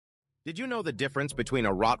Did you know the difference between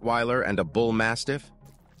a Rottweiler and a Bullmastiff?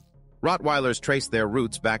 Rottweilers trace their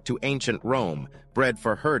roots back to ancient Rome, bred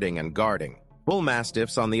for herding and guarding.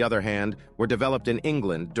 Bullmastiffs, on the other hand, were developed in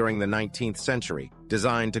England during the 19th century,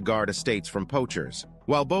 designed to guard estates from poachers.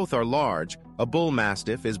 While both are large, a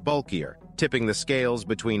Bullmastiff is bulkier, tipping the scales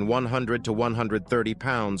between 100 to 130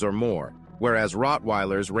 pounds or more, whereas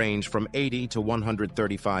Rottweilers range from 80 to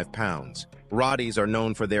 135 pounds. Rotties are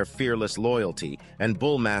known for their fearless loyalty, and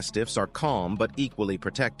Bullmastiffs are calm but equally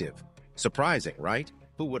protective. Surprising, right?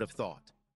 Who would have thought?